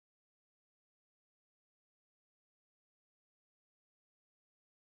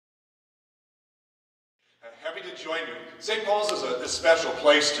Happy to join you. St. Paul's is a special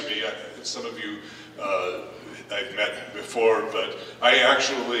place to me. Some of you I've met before, but I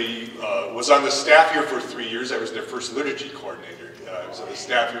actually was on the staff here for 3 years. I was their first liturgy coordinator. I was on the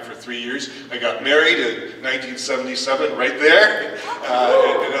staff here for 3 years. I got married in 1977, right there,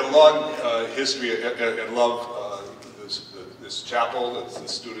 and a long history and love this chapel, the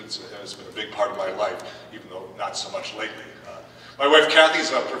students, has been a big part of my life, even though not so much lately. My wife Kathy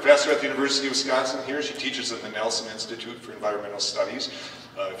is a professor at the University of Wisconsin here. She teaches in the Nelson Institute for Environmental Studies.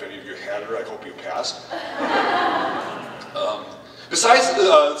 If any of you had her, I hope you passed. Besides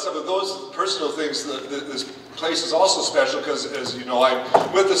some of those personal things, this place is also special because, as you know, I'm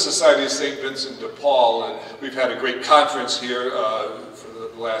with the Society of St. Vincent de Paul, and we've had a great conference here for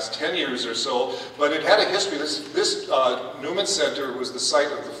the last 10 years or so, but it had a history. This Newman Center was the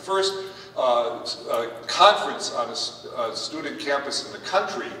site of the first conference on a student campus in the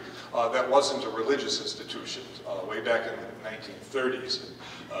country that wasn't a religious institution, way back in the 1930s.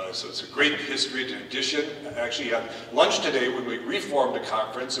 So it's a great history tradition. Actually, at lunch today, when we reformed a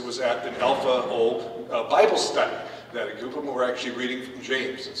conference, it was at an Alpha O Bible study that a group of them were actually reading from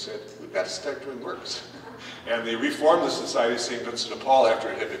James and said, we've got to start doing works. And they reformed the Society of St. Vincent de Paul after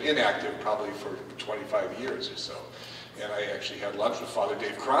it had been inactive probably for 25 years or so. And I actually had lunch with Father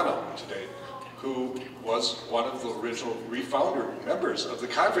Dave Crono today, who was one of the original refounder members of the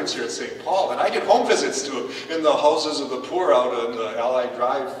conference here at St. Paul. And I did home visits to him in the houses of the poor out on Allied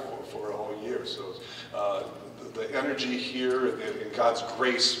Drive for a whole year. So the energy here and God's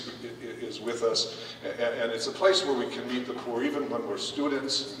grace is with us. And it's a place where we can meet the poor, even when we're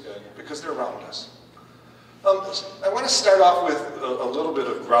students, because they're around us. I want to start off with a little bit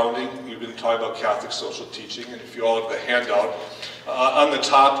of grounding. You've been talking about Catholic social teaching, and if you all have the handout, on the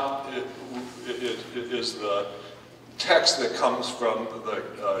top it is the text that comes from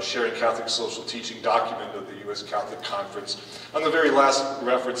the Sharing Catholic Social Teaching document of the U.S. Catholic Conference. On the very last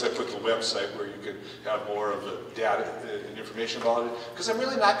reference, I put the website where you can have more of the data and information about it, because I'm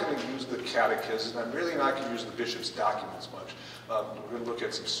really not going to use the catechism. I'm really not going to use the bishop's documents much. We're going to look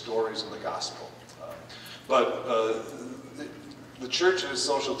at some stories in the gospel. But the Church in its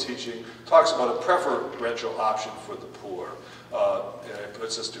social teaching talks about a preferential option for the poor. And it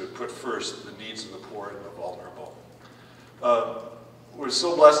puts us to put first the needs of the poor and the vulnerable. We're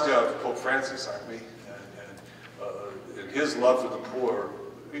so blessed to have Pope Francis, aren't we? And his love for the poor,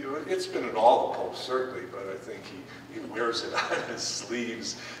 you know, it's been in all the popes, certainly, but I think he wears it on his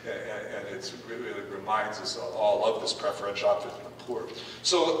sleeves, and it really reminds us all of this preferential option for the poor.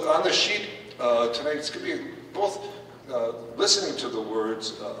 So on the sheet tonight, it's going to be both listening to the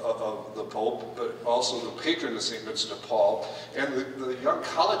words of the Pope, but also the patron of St. Vincent de Paul, and the young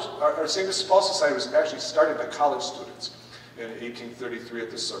college. Our St. Vincent de Paul Society was actually started by college students in 1833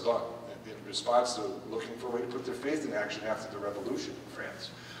 at the Sorbonne, in response to looking for a way to put their faith in action after the revolution in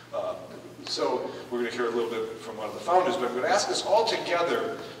France. So we're going to hear a little bit from one of the founders, but I'm going to ask us all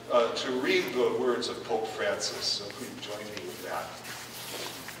together to read the words of Pope Francis. So please join me with that.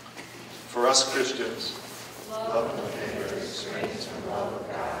 For us Christians, love of the neighbor springs from love of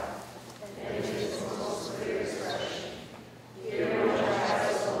God, and it is the most clear expression. Here one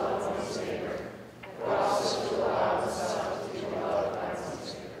has the love of his neighbor, but also to allow himself to be loved by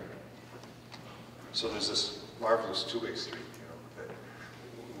his neighbor. So there's this marvelous two-way street, you know, that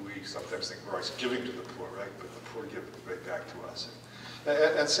we sometimes think we're always giving to the poor, right? But the poor give right back to us.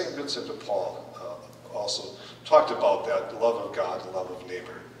 And St. Vincent de Paul also talked about that love of God, love of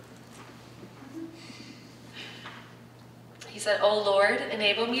neighbor. He said, "O Lord,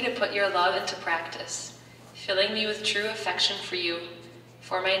 enable me to put your love into practice, filling me with true affection for you,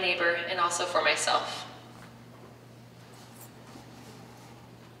 for my neighbor, and also for myself."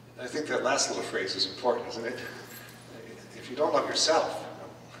 I think that last little phrase is important, isn't it? If you don't love yourself,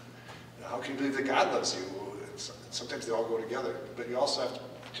 how can you believe that God loves you? Sometimes they all go together, but you also have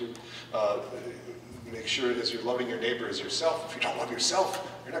to make sure as you're loving your neighbor as yourself. If you don't love yourself,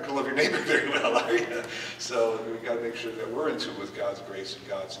 you're not going to love your neighbor very well, are you? So we've got to make sure that we're in tune with God's grace and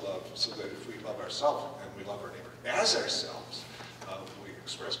God's love, so that if we love ourselves and we love our neighbor as ourselves, we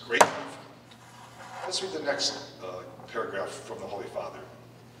express great love. Let's read the next paragraph from the Holy Father.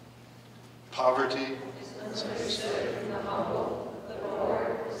 Poverty is understood in the humble, the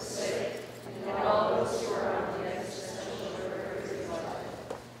poor, the sick, and all those who are on the existential burdens of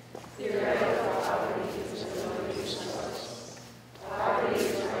life. Theoretical poverty is no use to us. Poverty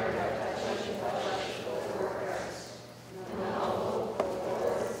is learned by touching the poor Christ, and the humble, the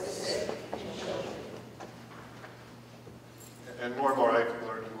poor, the sick, and children. And more and more I've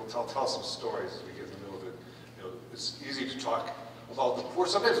learned, we'll tell some stories as we get in the middle of it. You know, it's easy to talk about the poor,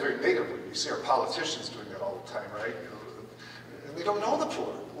 sometimes very negatively. You see our politicians doing that all the time, right? And they don't know the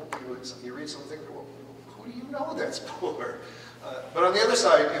poor. You read something, well, who do you know that's poor? But on the other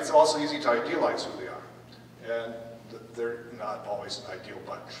side, it's also easy to idealize who they are. And they're not always an ideal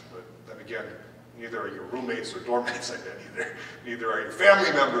bunch. But then again, neither are your roommates or dorm mates, I bet, neither are your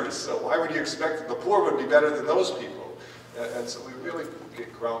family members. So why would you expect that the poor would be better than those people? And so we really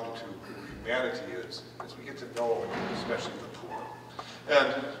get grounded to who humanity is as we get to know, especially the poor.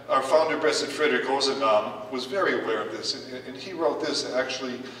 And our founder, President was very aware of this, and he wrote this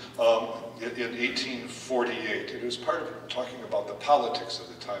actually in 1848. It was part of talking about the politics of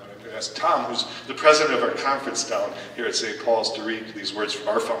the time. And I'm going to ask Tom, who's the president of our conference down here at St. Paul's, to read these words from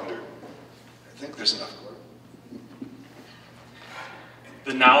our founder. I think there's enough.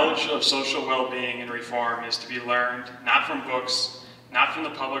 The knowledge of social well-being and reform is to be learned not from books, not from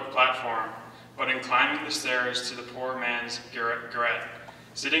the public platform, but in climbing the stairs to the poor man's garret,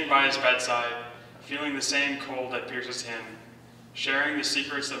 sitting by his bedside, feeling the same cold that pierces him, sharing the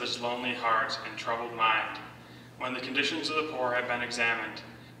secrets of his lonely heart and troubled mind. When the conditions of the poor have been examined,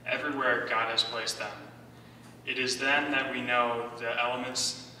 everywhere God has placed them, it is then that we know the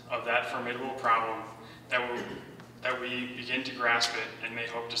elements of that formidable problem, that we begin to grasp it and may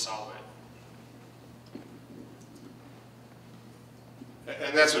hope to solve it.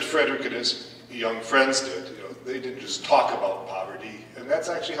 And that's what Frederick and his young friends did. They didn't just talk about poverty, and that's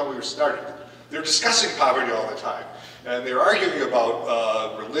actually how we were started. They were discussing poverty all the time, and they were arguing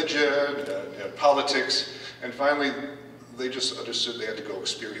about religion and politics, and finally they just understood they had to go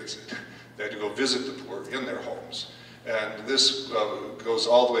experience it. They had to go visit the poor in their homes. And this goes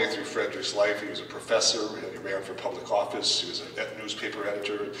all the way through Frederick's life. He was a professor, he ran for public office, he was a newspaper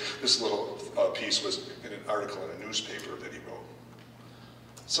editor. This little piece was in an article in a newspaper that he wrote.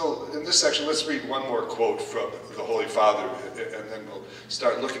 So in this section, let's read one more quote from the Holy Father, and then we'll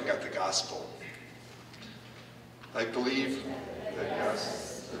start looking at the gospel. I believe that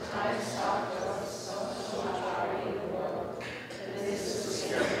yes, the time stopped us so much poverty in the world, and this is a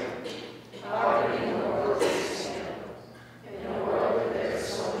scandal. Poverty in the world is a scandal. In a world where there is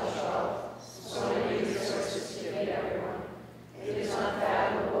so much wealth, so many resources to feed everyone, it is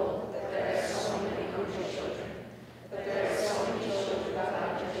unfathomable that there are so many hungry children, that there are so many children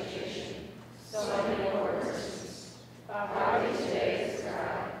without education, so many orphans. Poverty today is a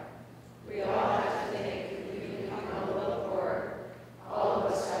crime. We all have to think if we can become a little poorer. All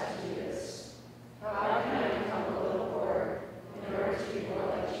of us have to do this. How can I become a little poorer in order to be more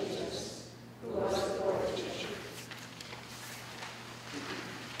like Jesus, who was the poor teacher?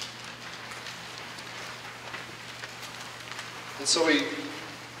 And so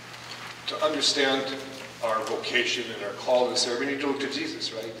to understand our vocation and our call to serve, we need to look to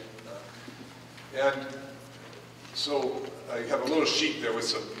Jesus, right? And so I have a little sheet there with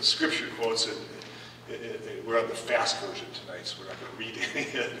some scripture quotes, and we're on the fast version tonight, so we're not going to read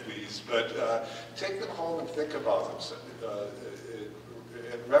any of these, but take them home and think about them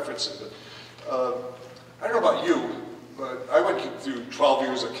and reference them. I don't know about you, but I went through 12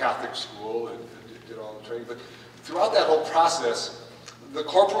 years of Catholic school and did all the training, but throughout that whole process, the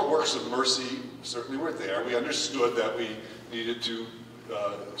corporal works of mercy certainly were there. We understood that we needed to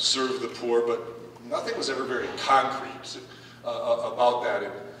serve the poor, but nothing was ever very concrete about that.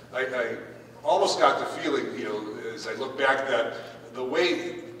 And I almost got the feeling, as I look back, that the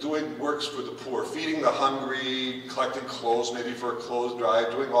way doing works for the poor, feeding the hungry, collecting clothes maybe for a clothes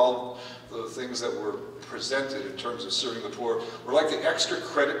drive, doing all the things that were presented in terms of serving the poor, were like the extra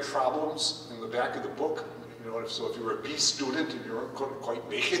credit problems in the back of the book. So if you were a B student and you weren't going to quite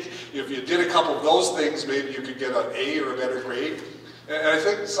make it, if you did a couple of those things, maybe you could get an A or a better grade. And I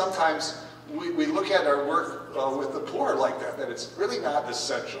think sometimes we look at our work with the poor like that it's really not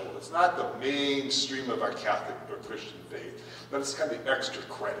essential. It's not the mainstream of our Catholic or Christian faith, but it's kind of extra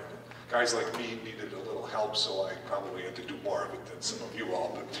credit. Guys like me needed a little help, so I probably had to do more of it than some of you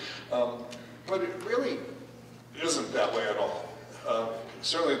all. But it really isn't that way at all.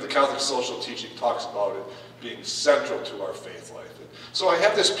 Certainly the Catholic social teaching talks about it being central to our faith life. And so I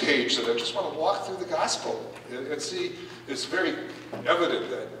have this page that I just want to walk through the gospel and see, it's very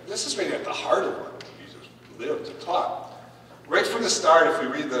evident that this is really at the heart of what Jesus lived and taught. Right from the start, if we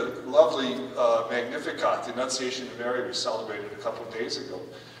read the lovely Magnificat, the Annunciation of Mary we celebrated a couple of days ago,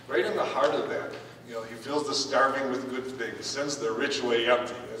 right in the heart of that, he fills the starving with good things, sends the rich away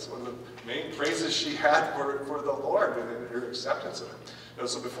empty. That's one of the main praises she had for the Lord and her acceptance of him.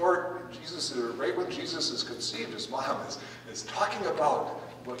 So before Jesus, or right when Jesus is conceived, his mom is talking about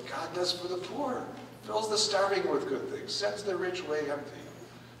what God does for the poor. Fills the starving with good things, sends the rich away empty.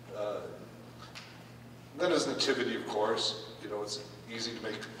 Then his nativity, of course, it's easy to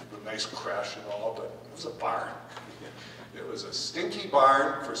make a nice crash and all, but it was a barn. It was a stinky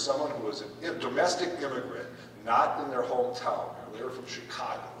barn for someone who was a domestic immigrant, not in their hometown. They were from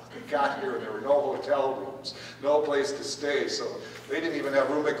Chicago. They got here and there were no hotel rooms, no place to stay, so they didn't even have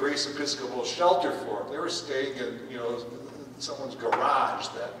room at Grace Episcopal Shelter for them. They were staying in, someone's garage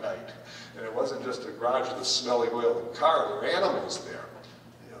that night. And it wasn't just a garage with a smelly oil car, there were animals there.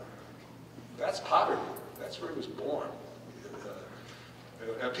 That's poverty. That's where he was born.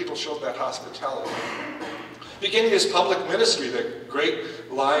 And people showed that hospitality. Beginning his public ministry, the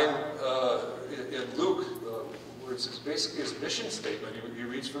great line in Luke, where it's basically his mission statement. He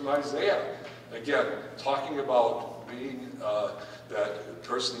reads from Isaiah, again, talking about being that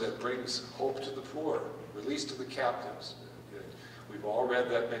person that brings hope to the poor, release to the captives. We've all read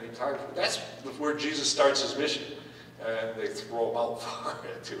that many times. But that's where Jesus starts his mission. And they throw him out for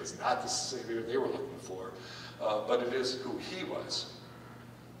it. It was not the Savior they were looking for, but it is who he was.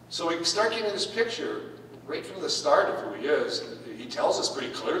 So we start getting this picture right from the start of who he is. He tells us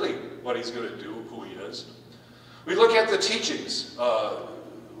pretty clearly what he's going to do, who he is. We look at the teachings,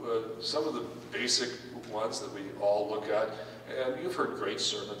 some of the basic ones that we all look at. And you've heard great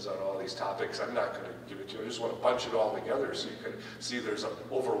sermons on all these topics. I'm not going to give it to you. I just want to bunch it all together so you can see there's an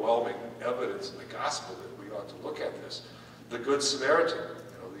overwhelming evidence in the gospel that we ought to look at this. The Good Samaritan,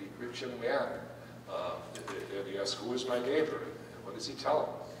 the rich young man. And he asks, who is my neighbor? And what does he tell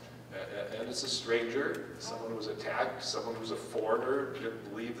him? And it's a stranger, someone who was attacked, someone who's a foreigner, didn't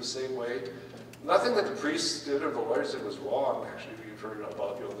believe the same way. Nothing that the priests did or the lawyers did was wrong. Actually, we've heard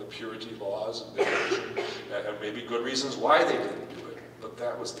about the purity laws and maybe good reasons why they didn't do it. But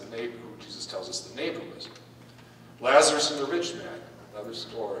that was the neighbor who Jesus tells us the neighbor was. Lazarus and the rich man, another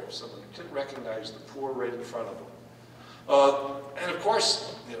story. Someone who didn't recognize the poor right in front of him. And of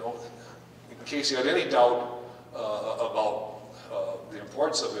course, in case you had any doubt about the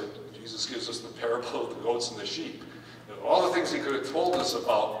importance of it, Jesus gives us the parable of the goats and the sheep. All the things he could have told us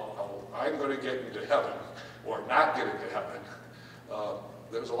about how I'm going to get into heaven or not get into heaven.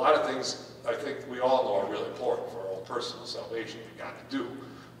 There's a lot of things I think we all know are really important for our own personal salvation we got to do.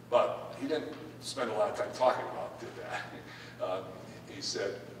 But he didn't spend a lot of time talking about that. He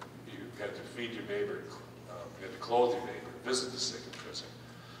said you had to feed your neighbor, you had to clothe your neighbor, visit the sick in prison.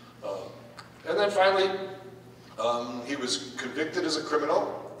 And then finally, he was convicted as a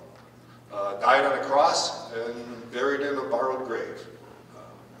criminal, died on a cross, and buried in a borrowed grave,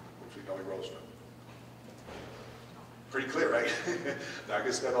 which we know he rose from. Pretty clear, right? Not going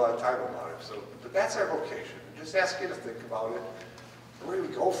to spend a lot of time about it. So, but that's our vocation. Just ask you to think about it. Where do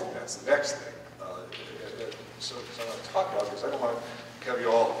we go from that? That's the next thing. So I want to talk about this. I don't want to have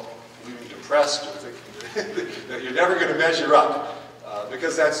you all leaving depressed or thinking that you're never going to measure up,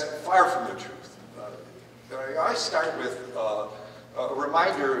 because that's far from the truth. I start with a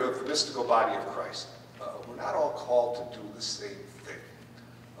reminder of the mystical body of Christ. We're not all called to do the same thing.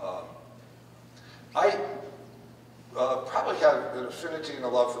 I probably have an affinity and a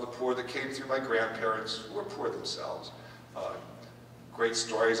love for the poor that came through my grandparents, who were poor themselves. Great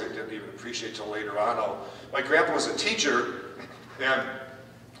stories I didn't even appreciate till later on. My grandpa was a teacher, and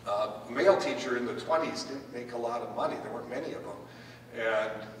a male teacher in the 20s didn't make a lot of money. There weren't many of them.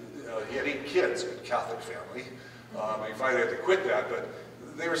 And he had 8 kids, a Catholic family. He finally had to quit that, but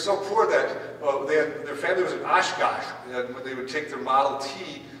they were so poor that their family was in Oshkosh, and when they would take their Model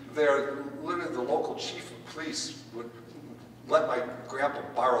T there, literally the local chief of police would let my grandpa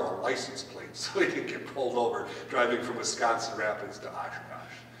borrow the license plate so he didn't get pulled over driving from Wisconsin Rapids to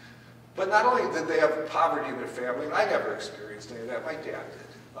Oshkosh. But not only did they have poverty in their family, and I never experienced any of that, my dad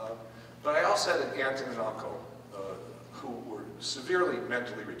did, but I also had an aunt and an uncle who were severely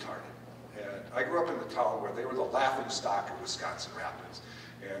mentally retarded. And I grew up in the town where they were the laughing stock of Wisconsin Rapids,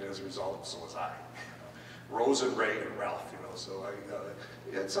 and as a result, so was I. Rose and Ray and Ralph,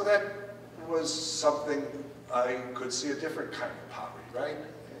 and so that was something I could see a different kind of poverty, right?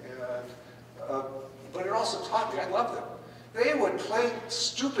 And, but it also taught me, I loved them. They would play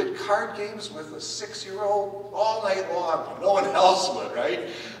stupid card games with a 6-year-old all night long when no one else would, right?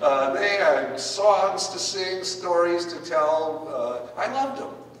 They had songs to sing, stories to tell. I loved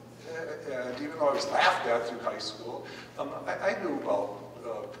them. And even though I was laughed at through high school, I knew about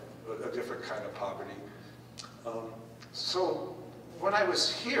a different kind of poverty. So when I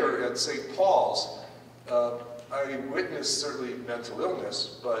was here at St. Paul's, I witnessed certainly mental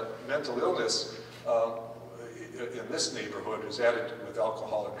illness, but mental illness in this neighborhood is added with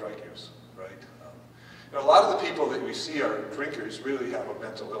alcohol and drug use, right? A lot of the people that we see are drinkers really have a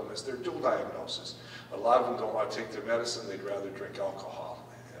mental illness. They're dual diagnosis. A lot of them don't want to take their medicine. They'd rather drink alcohol.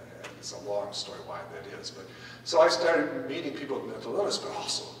 And it's a long story why that is. But so I started meeting people with mental illness, but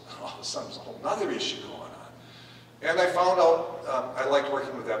also all of a sudden there's a whole other issue going on. And I found out I liked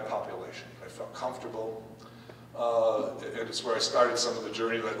working with that population. I felt comfortable. And it's where I started some of the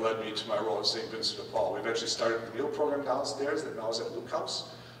journey that led me to my role at St. Vincent de Paul. We eventually started the meal program downstairs that now is at Luke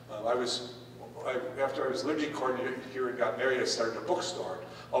House. After I was liturgy coordinator here and got married, I started a bookstore.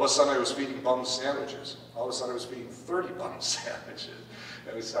 All of a sudden I was feeding bum sandwiches. All of a sudden I was feeding 30 bum sandwiches.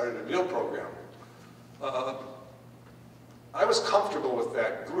 And we started a meal program. I was comfortable with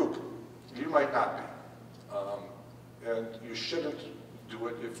that group. You might not be. And you shouldn't do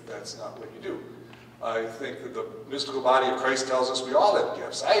it if that's not what you do. I think that the mystical body of Christ tells us we all have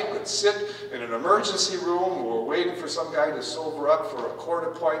gifts. I could sit in an emergency room, we're waiting for some guy to sober up for a court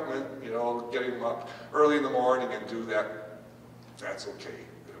appointment, you know, getting him up early in the morning and do that. That's okay.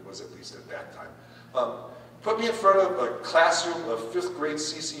 It was at least at that time. Put me in front of a classroom of 5th grade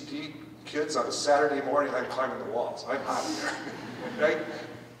CCD kids on a Saturday morning, I'm climbing the walls. I'm out of there, right?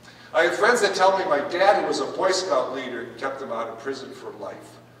 I have friends that tell me my dad, who was a Boy Scout leader, kept them out of prison for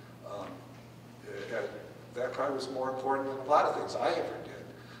life. And that probably was more important than a lot of things I ever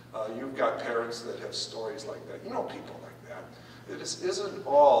did. You've got parents that have stories like that. You know people like that. It isn't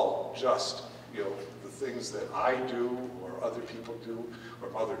all just, you know, the things that I do or other people do or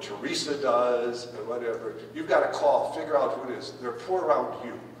Mother Teresa does or whatever. You've got to call, figure out who it is. They're poor around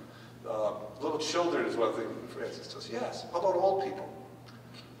you. Little children is one thing Francis does. Yes. How about old people?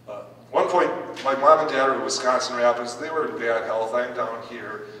 One point, my mom and dad are in Wisconsin Rapids. They were in bad health. I'm down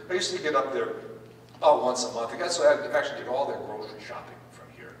here. I used to get up there about once a month. So I actually did all their grocery shopping from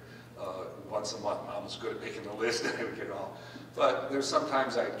here once a month. Mom was good at making the list, and I would get it all. But there's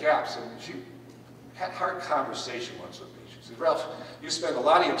sometimes I had gaps, and she had hard conversation once with me. She said, Ralph, you spend a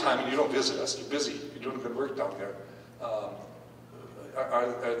lot of your time and you don't visit us. You're busy. You're doing good work down there.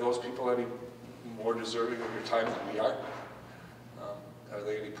 Are those people any more deserving of your time than we are? Are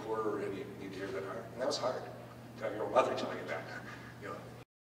they any poorer or any needier than ours? And that was hard to have your own mother tell you that. You know,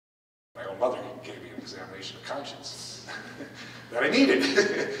 my own mother gave me an examination of conscience that I needed.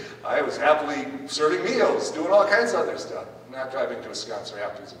 I was happily serving meals, doing all kinds of other stuff, not driving to Wisconsin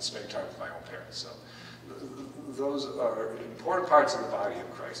Rapids and spending time with my own parents. So those are important parts of the body of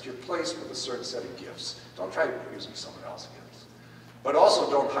Christ. You're placed with a certain set of gifts. Don't try to be using someone else's gifts. But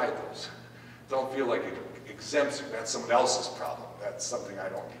also don't hide those. Don't feel like it exempts you. That's someone else's problem. That's something I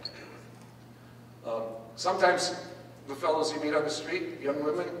don't need to do with. Sometimes the fellows you meet on the street, young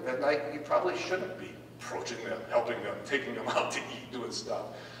women, at night, you probably shouldn't be approaching them, helping them, taking them out to eat, doing stuff.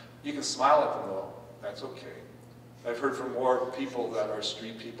 You can smile at them though, that's okay. I've heard from more people that are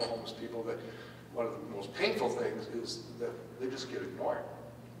street people, homeless people, that one of the most painful things is that they just get ignored.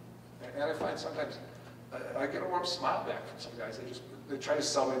 And I find sometimes I get a warm smile back from some guys. They try to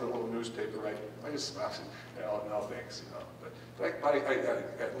sell me the little newspaper, right? I just smile and say, no thanks, you know. But I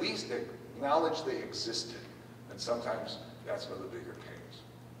at least acknowledge they existed, and sometimes that's one of the bigger pains.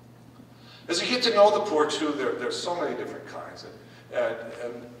 As you get to know the poor too, there's so many different kinds,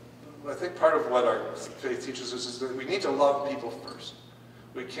 and I think part of what our faith teaches us is that we need to love people first.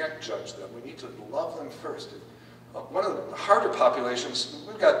 We can't judge them. We need to love them first. One of the harder populations,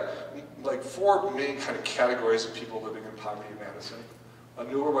 we've got like 4 main kind of categories of people living in poverty in Madison. A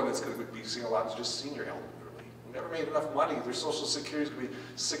newer one that's going to be seeing a lot is just senior elderly. Never made enough money. Their Social Security is going to be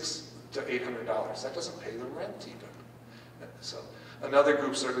 $600 to $800. That doesn't pay the rent even. So another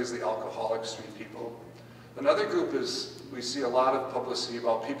group certainly is the alcoholic street people. Another group is, we see a lot of publicity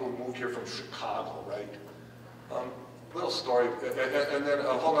about people who moved here from Chicago, right? Little story, and then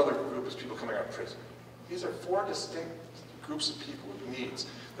a whole other group is people coming out of prison. These are 4 distinct groups of people with needs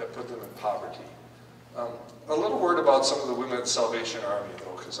that put them in poverty. A little word about some of the women at Salvation Army,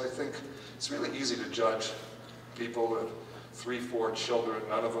 though, because I think it's really easy to judge people with 3, 4 children,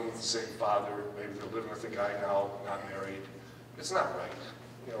 none of them the same father, maybe they're living with a guy now, not married. It's not right.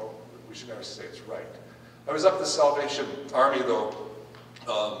 You know, we should never say it's right. I was up at the Salvation Army, though,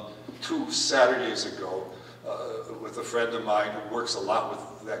 2 Saturdays ago with a friend of mine who works a lot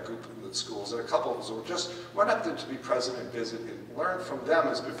with that group in the schools, and a couple of us who just went up there to be present and visit and learn from them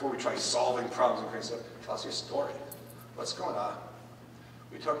as before we try solving problems and things. Tell us your story. What's going on?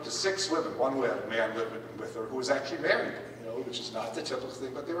 We talked to 6 women. One man living with her who was actually married, you know, which is not the typical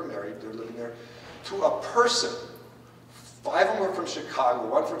thing, but they were married. They were living there. To a person. 5 of them were from Chicago,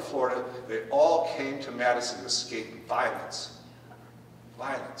 1 from Florida. They all came to Madison escaping violence.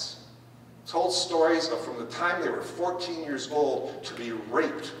 Violence. Told stories of from the time they were 14 years old to be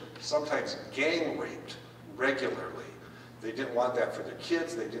raped, sometimes gang raped, regularly. They didn't want that for their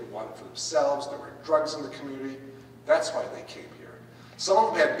kids. They didn't want it for themselves. There were drugs in the community. That's why they came here. Some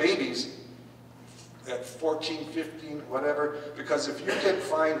of them had babies at 14, 15, whatever, because if you didn't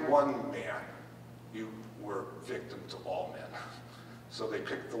find one man, you were victim to all men. So they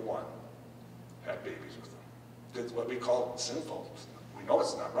picked the one, had babies with them. Did what we call sinful. We know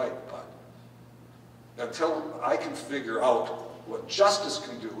it's not right, but until I can figure out what justice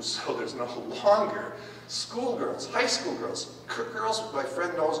can do so there's no longer schoolgirls, high school girls, my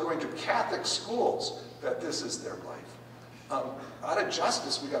friend knows, going to Catholic schools, that this is their life. Out of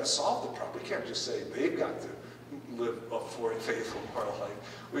justice, we got to solve the problem. We can't just say they've got to live a faithful moral life.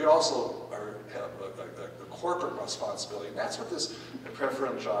 We also have a corporate responsibility, and that's what this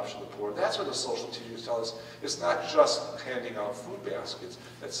preferential option of the poor, that's what the social teachers tell us. It's not just handing out food baskets.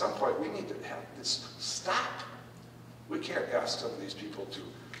 At some point, we need to have this stop. We can't ask some of these people to,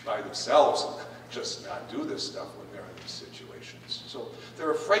 by themselves, just not do this stuff when they're in these situations. So there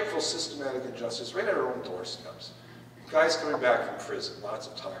are frightful systematic injustices right at our own doorsteps. Guys coming back from prison, lots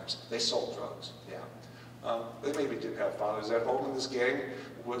of times, they sold drugs, yeah. They maybe didn't have fathers at home, and this gang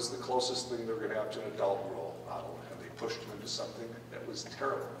was the closest thing they were going to have to an adult role model, and they pushed them into something that was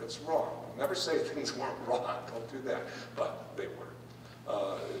terrible. It's wrong. Never say things weren't wrong. Don't do that. But they were.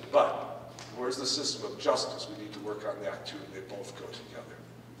 But where's the system of justice? We need to work on that too. They both go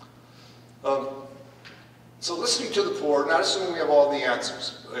together. So listening to the poor, not assuming we have all the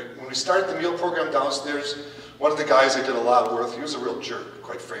answers. Like when we started the meal program downstairs, one of the guys I did a lot with, he was a real jerk,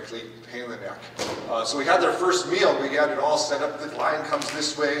 quite frankly, pain in the neck. So we had their first meal, we had it all set up, the line comes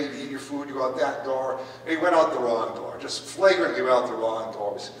this way, you eat your food, you go out that door, and he went out the wrong door, just flagrantly went out the wrong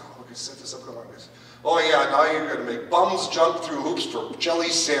door. We said, oh, we can set this up like this. Oh yeah, now you're gonna make bums jump through hoops for jelly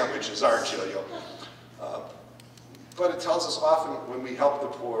sandwiches, aren't you? But it tells us often when we help the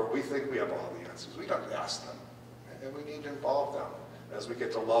poor, we think we have all the answers. We don't ask them, and we need to involve them. As we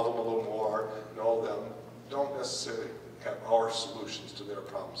get to love them a little more, know them, don't necessarily have our solutions to their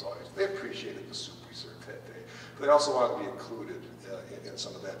problems always. They appreciated the soup we served that day, but they also want to be included in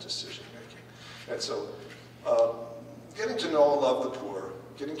some of that decision making. And so getting to know and love the poor,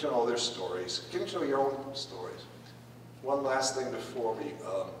 getting to know their stories, getting to know your own stories. One last thing before we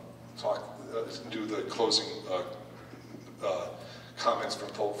do the closing comments from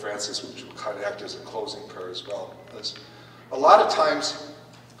Pope Francis, which will kind of act as a closing prayer as well. Is a lot of times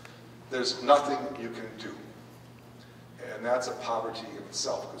there's nothing you can do. And that's a poverty in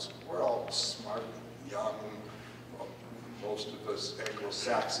itself, because we're all smart, young, most of us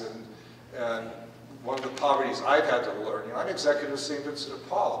Anglo-Saxon, and one of the poverties I've had to learn, I'm executive of St. Vincent de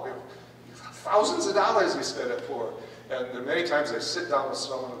Paul. We have thousands of dollars we spend at poor, and there are many times I sit down with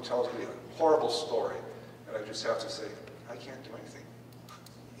someone who tells me a horrible story, and I just have to say, I can't do anything.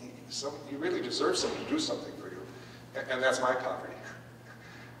 You really deserve someone to do something for you, and that's my poverty.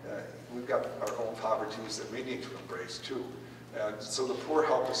 We've got our own poverties that we need to embrace too. And so the poor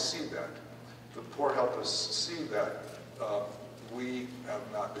help us see that. The poor help us see that we have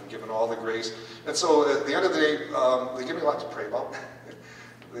not been given all the grace. And so at the end of the day, they give me a lot to pray about.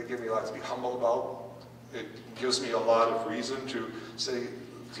 They give me a lot to be humble about. It gives me a lot of reason to say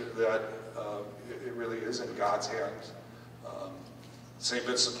that it really is in God's hands. St.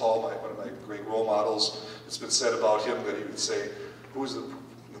 Vincent de Paul, one of my great role models, it's been said about him that he would say, who is the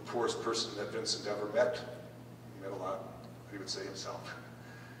poorest person that Vincent ever met? He met a lot. He would say himself.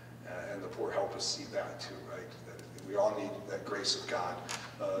 And the poor help us see that too, right? That we all need that grace of God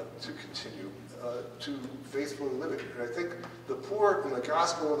to continue to faithfully live it. And I think the poor in the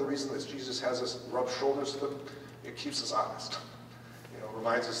gospel, the reason that Jesus has us rub shoulders with them, it keeps us honest. It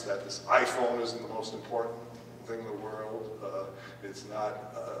reminds us that this iPhone isn't the most important thing in the world. It's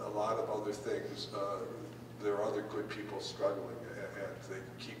not a lot of other things. There are other good people struggling, and they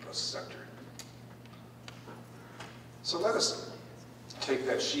keep us centered. So let us take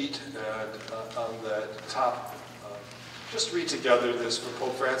that sheet and on the top, just read together this from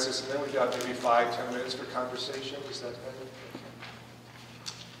Pope Francis, and then we've got maybe 5-10 minutes for conversation. Is that okay?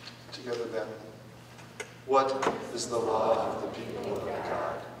 Together then. What is the law of the people of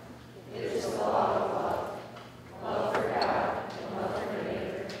God? It is the law of love. Love for God and love for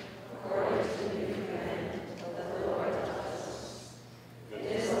neighbor, according to the new commandment that the Lord tells us. It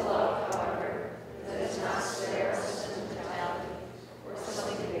is a love, however, that is not spare of sentimentality or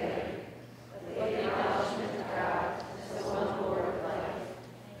something to gain, but the acknowledgement of God as the one Lord of life,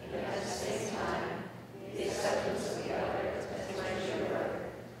 and at the same time, the acceptance of the other as my true brother,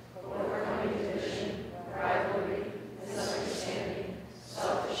 overcoming division, rivalry, misunderstanding,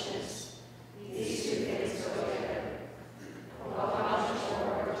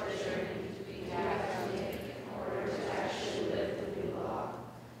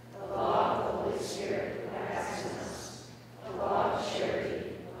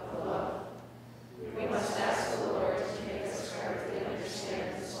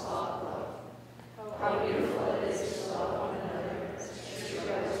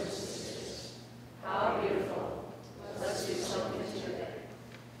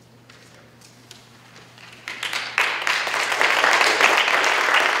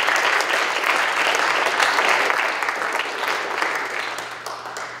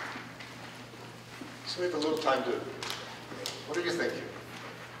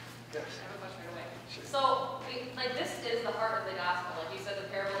 like this is the heart of the gospel. Like you said, the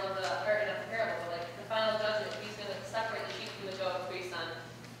parable of the, or not the parable, but like the final judgment, he's going to separate the sheep from the goats based on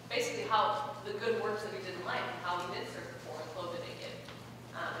basically how the good works that he did in life, and how he did serve the poor and clothe the naked,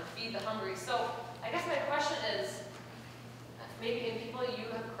 and feed the hungry. So I guess my question is, maybe in people you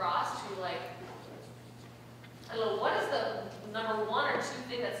have crossed who like, I don't know, what is the number one or two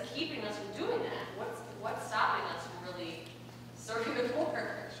thing that's keeping us from doing that? What's stopping us from really serving the poor?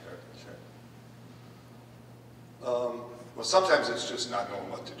 Sure, sure. Well, sometimes it's just not knowing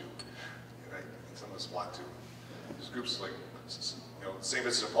what to do. Right? Some of us want to. There's groups like, St.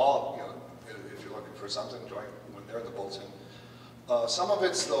 Vincent de Paul. If you're looking for something, join when they're in the bulletin. Some of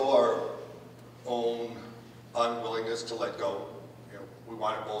it's though our own unwillingness to let go. We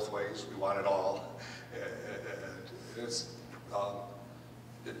want it both ways. We want it all, and it's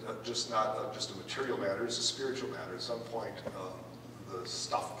just not just a material matter. It's a spiritual matter. At some point, the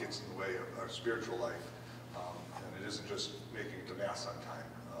stuff gets in the way of our spiritual life, and it isn't just making it to mass on time.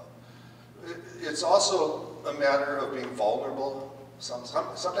 It's also a matter of being vulnerable.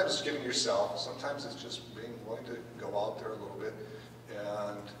 Sometimes it's giving yourself. Sometimes it's just being willing to go out there a little bit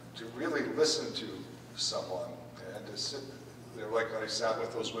and to really listen to someone and to sit there, like I sat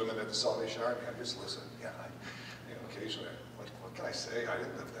with those women at the Salvation Army. I just listened. Yeah, occasionally, what can I say? I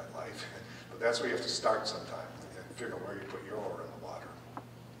didn't live that life. But that's where you have to start sometime and figure out where you put your oar in the water.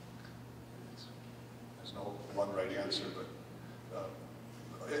 There's no one right answer, but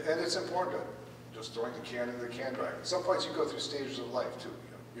and it's important to just throwing the can into the can drive. At some points you go through stages of life too.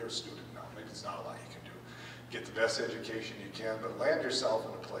 You're a student now. Maybe it's not a lot you can do. Get the best education you can, but land yourself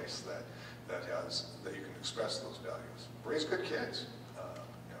in a place that you can express those values. Raise good kids.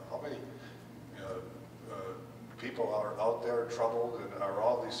 How many people are out there troubled and are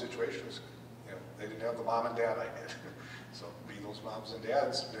all these situations? They didn't have the mom and dad I did. So be those moms and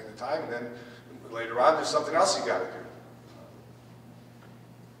dads during the time, and then later on there's something else you got to do.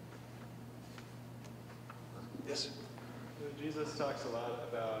 Yes? Jesus talks a lot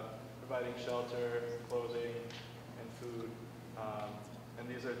about providing shelter, clothing, and food. And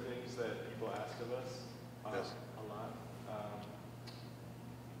these are things that people ask of us Yes. a lot.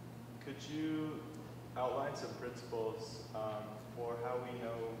 Could you outline some principles for how we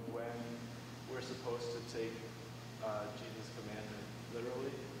know when we're supposed to take Jesus' commandment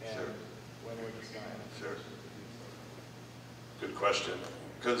literally and Sure. when we're just not in a Sure. position to do so? Good question.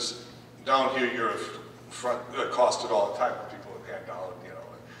 Because down here you're accosted all the time when people hand out,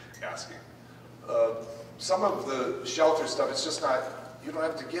 and asking. Some of the shelter stuff, it's just not, you don't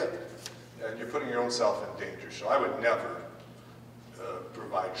have to give. And you're putting your own self in danger. So I would never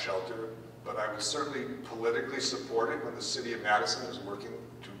provide shelter, but I would certainly politically support it when the city of Madison is working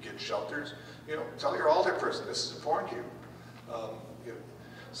to get shelters. Tell your alderperson, this is important to you.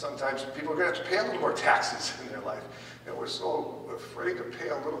 Sometimes people are going to have to pay a little more taxes in their life. We're so afraid to pay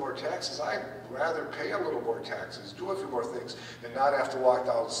a little more taxes. I'd rather pay a little more taxes, do a few more things, and not have to walk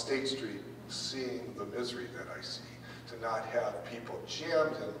down State Street seeing the misery that I see. To not have people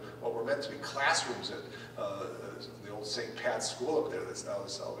jammed in what were meant to be classrooms at the old St. Pat's school up there that's now the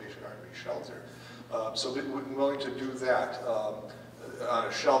Salvation Army shelter. So being willing to do that on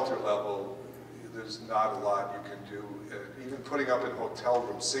a shelter level, there's not a lot you can do. Even putting up in hotel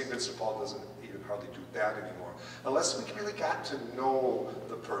rooms, St. Vincent de Paul doesn't even hardly do that anymore. Unless we really got to know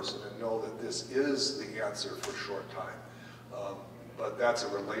the person and know that this is the answer for a short time. But that's a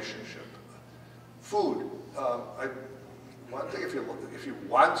relationship. Food. One thing, if you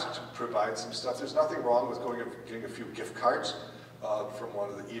want to provide some stuff, there's nothing wrong with going and getting a few gift cards from one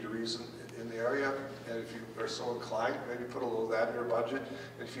of the eateries in the area. And if you are so inclined, maybe put a little of that in your budget.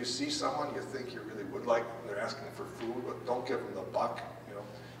 And if you see someone you think you really would like, they're asking for food, but don't give them the buck,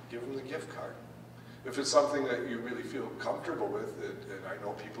 give them the gift card. If it's something that you really feel comfortable with, and I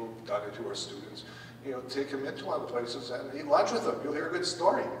know people who've done it to our students, take them into one of the places and eat lunch with them. You'll hear a good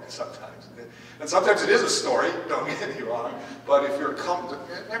story sometimes. And sometimes it is a story, don't get me wrong, but if you're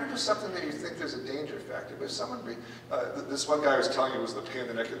never do something that you think there's a danger factor. But if someone, this one guy I was telling you was the Pay in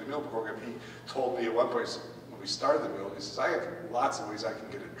the Neck of the Meal program, he told me at one point, when we started the meal, he says, I have lots of ways I can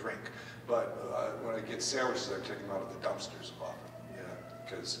get a drink, but when I get sandwiches, I take them out of the dumpsters often.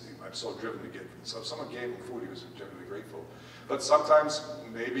 Because I'm so driven to get, so if someone gave him food, he was generally grateful. But sometimes,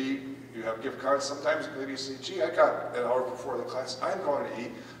 maybe you have gift cards, sometimes maybe you say, gee, I got an hour before the class, I'm going to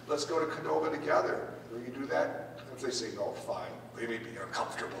eat, let's go to Canova together. Will you do that? If they say no, fine. They may be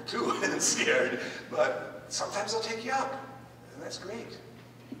uncomfortable too and scared, but sometimes they'll take you up, and that's great.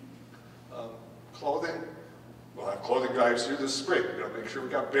 Clothing, We'll have clothing drives through this spring. Make sure we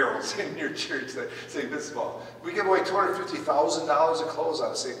got barrels in your church that say this fall. We give away $250,000 of clothes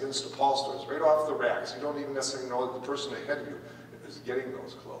out of St. Vincent de Paul stores, right off the racks. You don't even necessarily know that the person ahead of you is getting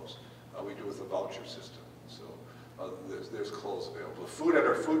those clothes. We do with a voucher system. So there's clothes available. Food at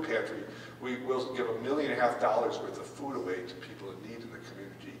our food pantry, we will give $1.5 million worth of food away to people in need in the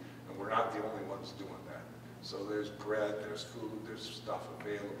community, and we're not the only ones doing that. So there's bread, there's food, there's stuff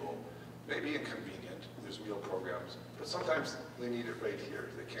available. Maybe inconvenient, there's meal programs, but sometimes they need it right here.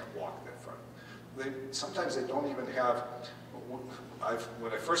 They can't walk that far. Sometimes they don't even have,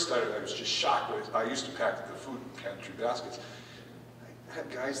 when I first started, I was just shocked. I used to pack the food pantry baskets. I had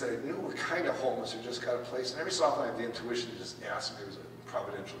guys that I knew were kind of homeless who just got a place, and every so often I had the intuition to just ask them. It was a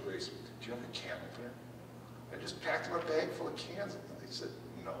providential grace. Do you have a can opener? I just packed them a bag full of cans, and they said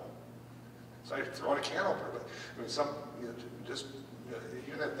no. So I throw in a can opener, but I mean,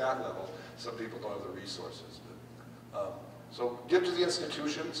 even at that level, some people don't have the resources. But, so give to the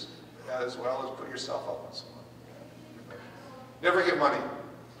institutions as well as put yourself up on someone. Never give money.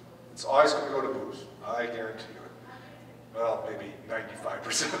 It's always going to go to booze. I guarantee you it. Well, maybe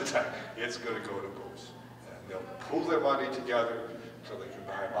 95% of the time, it's going to go to booze. And they'll pool their money together until they can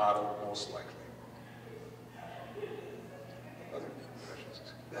buy a bottle, most likely. Other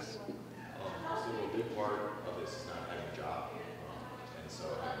questions? Yes? So a big part of this is not having a job. And so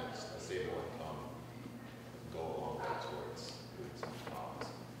having a stable income go a long way towards doing some jobs.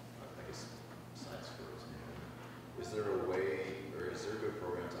 I guess besides tourism. Is there a way, or is there good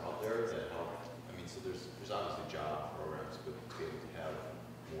programs out there that help? I mean, so there's obviously job programs, but to be able to have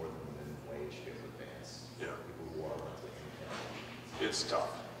more than minimum wage to advance people who are mentally handicapped. It's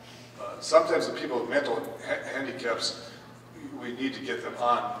tough. Sometimes the people with mental handicaps, we need to get them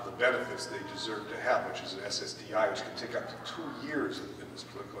on the benefits they deserve to have, which is an SSDI, which can take up to 2 years in this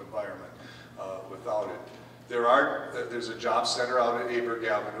political environment without it. There's a job center out at Aberg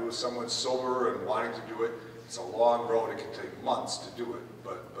Avenue. If someone's sober and wanting to do it, it's a long road. It can take months to do it,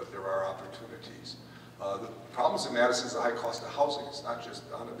 but there are opportunities. The problems in Madison is the high cost of housing. It's not just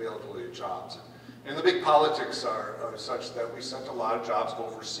unavailability of jobs. And the big politics are such that we sent a lot of jobs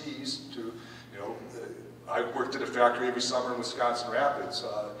overseas to, I worked at a factory every summer in Wisconsin Rapids,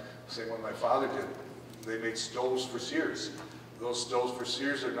 same one my father did. They made stoves for Sears. Those stoves for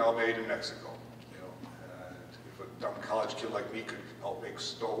Sears are now made in Mexico. And if a dumb college kid like me could help make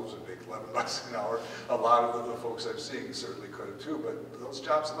stoves and make $11 an hour, a lot of the folks I've seen certainly could have too, but those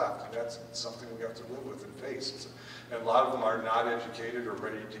jobs left, and that's something we have to live with and face. And a lot of them are not educated or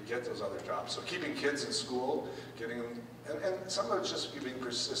ready to get those other jobs. So keeping kids in school, getting them, and some of it's just being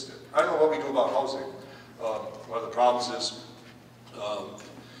persistent. I don't know what we do about housing. One of the problems is,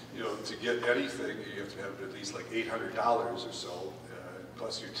 to get anything, you have to have at least like $800 or so,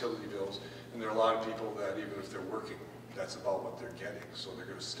 plus utility bills. And there are a lot of people that even if they're working, that's about what they're getting. So they're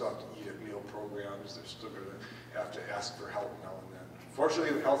going to still have to eat at meal programs. They're still going to have to ask for help now and then.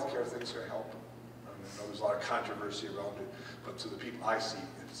 Fortunately, the healthcare thing's going to help. I know there's a lot of controversy around it, but to the people I see,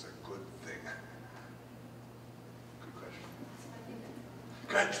 it's a good thing. Good question.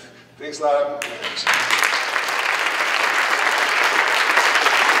 Good. Thanks a lot. Thanks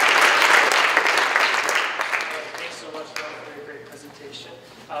so much, John, for a great presentation.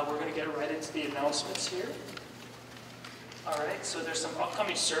 We're going to get right into the announcements here. All right, so there's some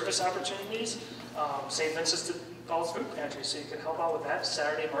upcoming service opportunities. St. Vincent de Paul's Food Pantry, so you can help out with that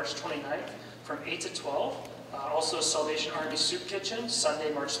Saturday, March 29th from 8 to 12. Also Salvation Army Soup Kitchen,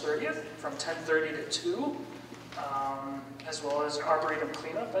 Sunday, March 30th from 10:30 to 2. As well as Arboretum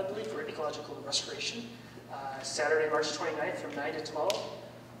Cleanup, I believe, for ecological restoration. Saturday, March 29th from 9 to 12.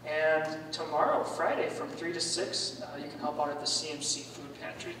 And tomorrow, Friday, from 3 to 6, you can help out at the CMC Food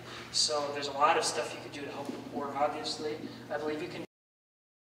Pantry. So there's a lot of stuff you could do to help the poor, obviously. I believe you can